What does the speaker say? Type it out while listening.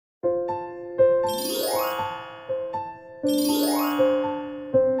Hello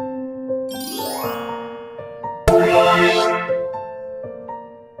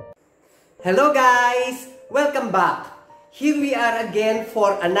guys! Welcome back! Here we are again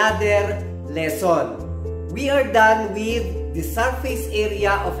for another lesson. We are done with the surface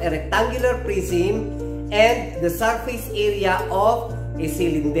area of a rectangular prism and the surface area of a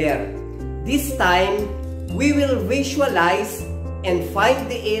cylinder. This time, we will visualize and find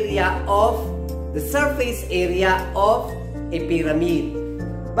the area of the surface area of a pyramid.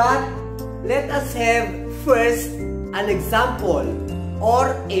 But let us have first an example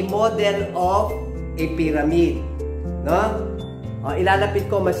or a model of a pyramid. No? Ilalapit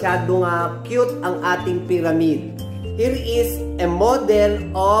ko, masyadong cute ang ating pyramid. Here is a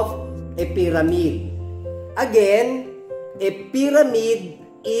model of a pyramid. Again, a pyramid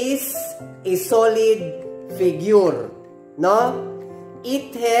is a solid figure. No?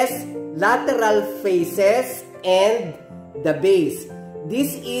 It has lateral faces and the base.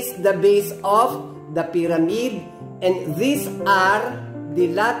 This is the base of the pyramid and these are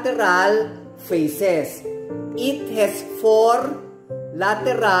the lateral faces. It has 4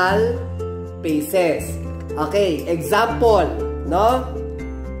 lateral faces. Okay, example, no?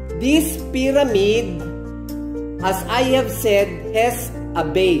 This pyramid, as I have said, has a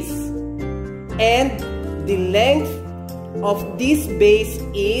base. And the length of this base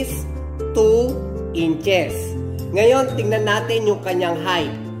is 2 inches. Ngayon, tingnan natin yung kanyang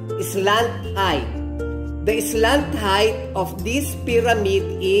height. Slant height. The slant height of this pyramid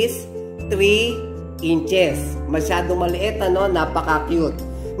is 3 inches. Masyadong maliit, ano? Napaka-cute.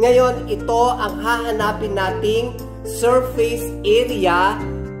 Ngayon, ito ang hahanapin nating surface area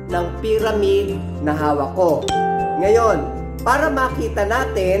ng pyramid na hawak ko. Ngayon, para makita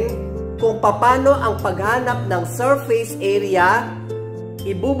natin kung paano ang paghanap ng surface area,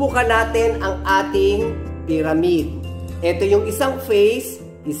 ibubuka natin ang ating pyramid. Ito yung isang face,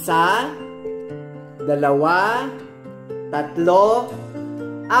 1, 2, 3,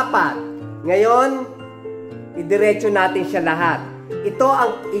 4. Ngayon, idiretso natin siya lahat. Ito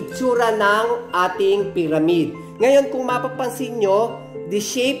ang itsura ng ating pyramid. Ngayon, kung mapapansin nyo, the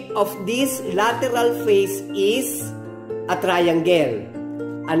shape of this lateral face is a triangle.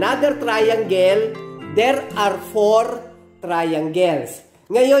 Another triangle, there are 4 triangles.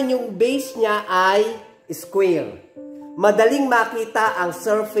 Ngayon, yung base niya ay square. Madaling makita ang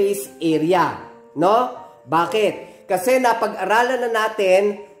surface area. No? Bakit? Kasi napag-aralan na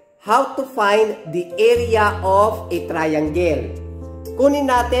natin how to find the area of a triangle. Kunin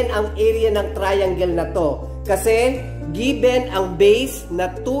natin ang area ng triangle na to. Kasi given ang base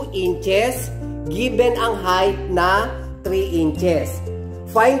na 2 inches, given ang height na 3 inches.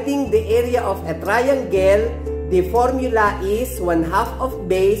 Finding the area of a triangle, the formula is 1/2 of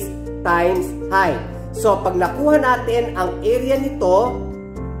base times height. So, pag nakuha natin ang area nito,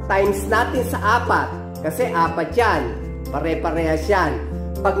 times natin sa 4. Kasi 4 yan. Pare-parehas yan.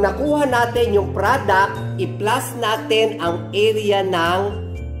 Pag nakuha natin yung product, i-plus natin ang area ng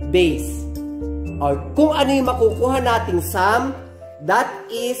base. O kung ano yung makukuha nating sum, that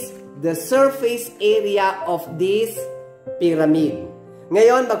is the surface area of this pyramid.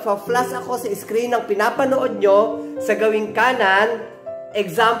 Ngayon, magpa-flash ako sa screen ng pinapanood nyo sa gawing kanan,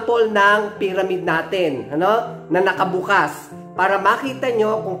 example ng pyramid natin, ano, na nakabukas. Para makita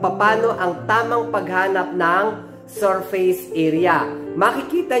nyo kung paano ang tamang paghanap ng surface area.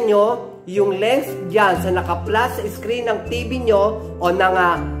 Makikita nyo yung length dyan sa naka-plus sa screen ng TV nyo o ng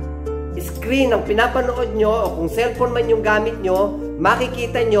screen ng pinapanood nyo o kung cellphone man yung gamit nyo,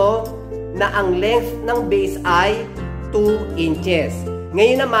 makikita nyo na ang length ng base ay 2 inches.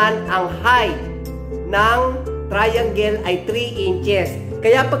 Ngayon naman, ang height ng triangle ay 3 inches.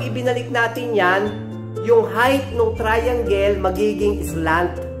 Kaya pag ibinalik natin yan, yung height ng triangle magiging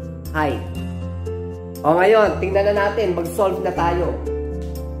slant height. O ngayon, tingnan na natin, mag-solve na tayo.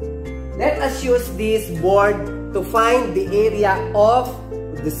 Let us use this board to find the area of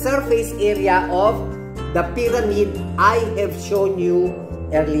the surface area of the pyramid I have shown you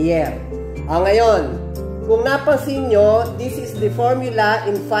earlier. O ngayon, kung napansin nyo, this is the formula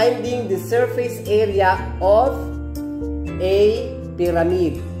in finding the surface area of a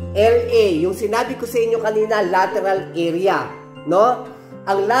pyramid. LA, yung sinabi ko sa inyo kanina, lateral area, no?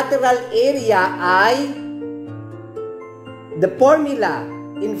 Ang lateral area ay the formula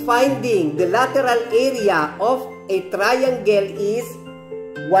in finding the lateral area of a triangle is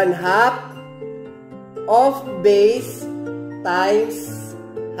 1/2 of base times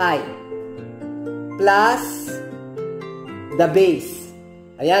height plus the base.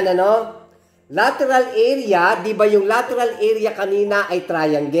 Ayan, ano? Lateral area, di ba yung lateral area kanina ay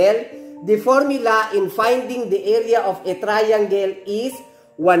triangle? the formula in finding the area of a triangle is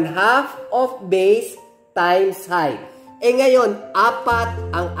 1/2 of base times height. Ngayon,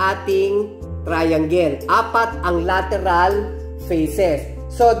 4 ang ating triangle. 4 ang lateral faces.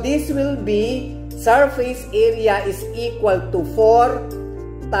 So, this will be surface area is equal to 4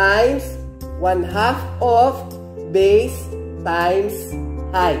 times 1/2 of base times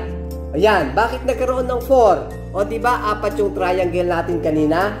height. Ayan, bakit nagkaroon ng 4? O diba, 4 yung triangle natin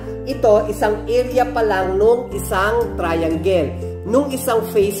kanina? Ito, isang area pa lang nung isang triangle, nung isang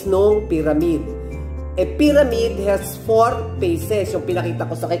face nung pyramid. A pyramid has 4 faces, yung pinakita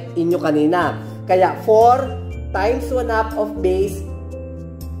ko sa inyo kanina. Kaya 4 times 1/2 of base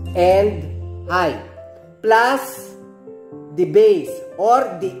and height plus the base or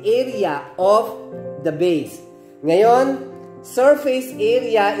the area of the base. Ngayon, surface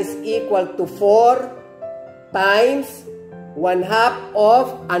area is equal to 4 times 1/2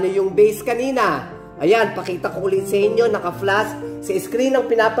 of ano yung base kanina. Ayan, pakita ko ulit sa inyo, naka-flash sa screen ang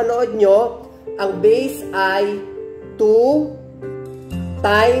pinapanood nyo. Ang base ay 2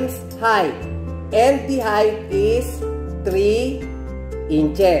 times height. And the height is 3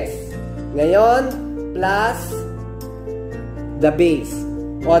 inches. Ngayon, plus the base.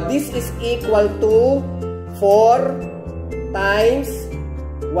 O, this is equal to 4 times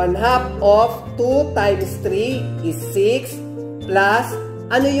 1/2 of 2 times 3 is 6 plus,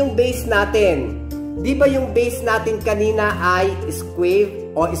 ano yung base natin? Di ba yung base natin kanina ay square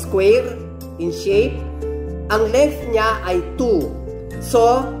o square in shape? Ang length niya ay 2.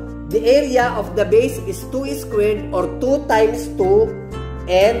 So, the area of the base is 2 squared or 2 times 2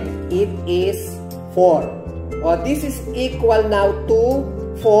 and it is 4. O, this is equal now to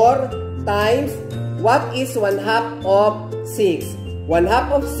 4 times, what is 1/2 of 6?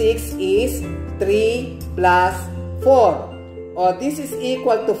 1/2 of 6 is 3 plus 4. O, this is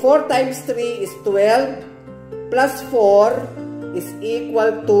equal to 4 times 3 is 12 plus 4 is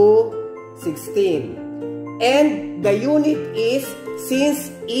equal to 16. And the unit is,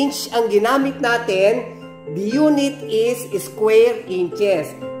 since inch ang ginamit natin, the unit is square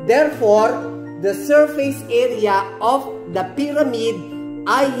inches. Therefore, the surface area of the pyramid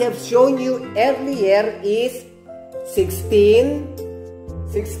I have shown you earlier is 16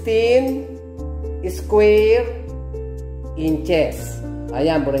 square inches.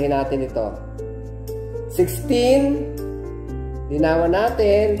 Ayan, burahin natin ito. 16, linawan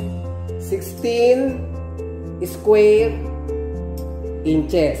natin, 16 square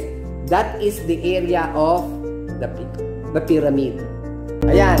inches. That is the area of the pyramid.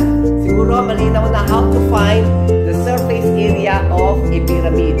 Ayan, siguro malinaw na how to find the surface area of a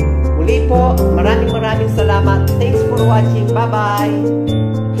pyramid. Muli po, maraming salamat. Thanks for watching.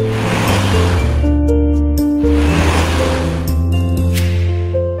 Bye-bye!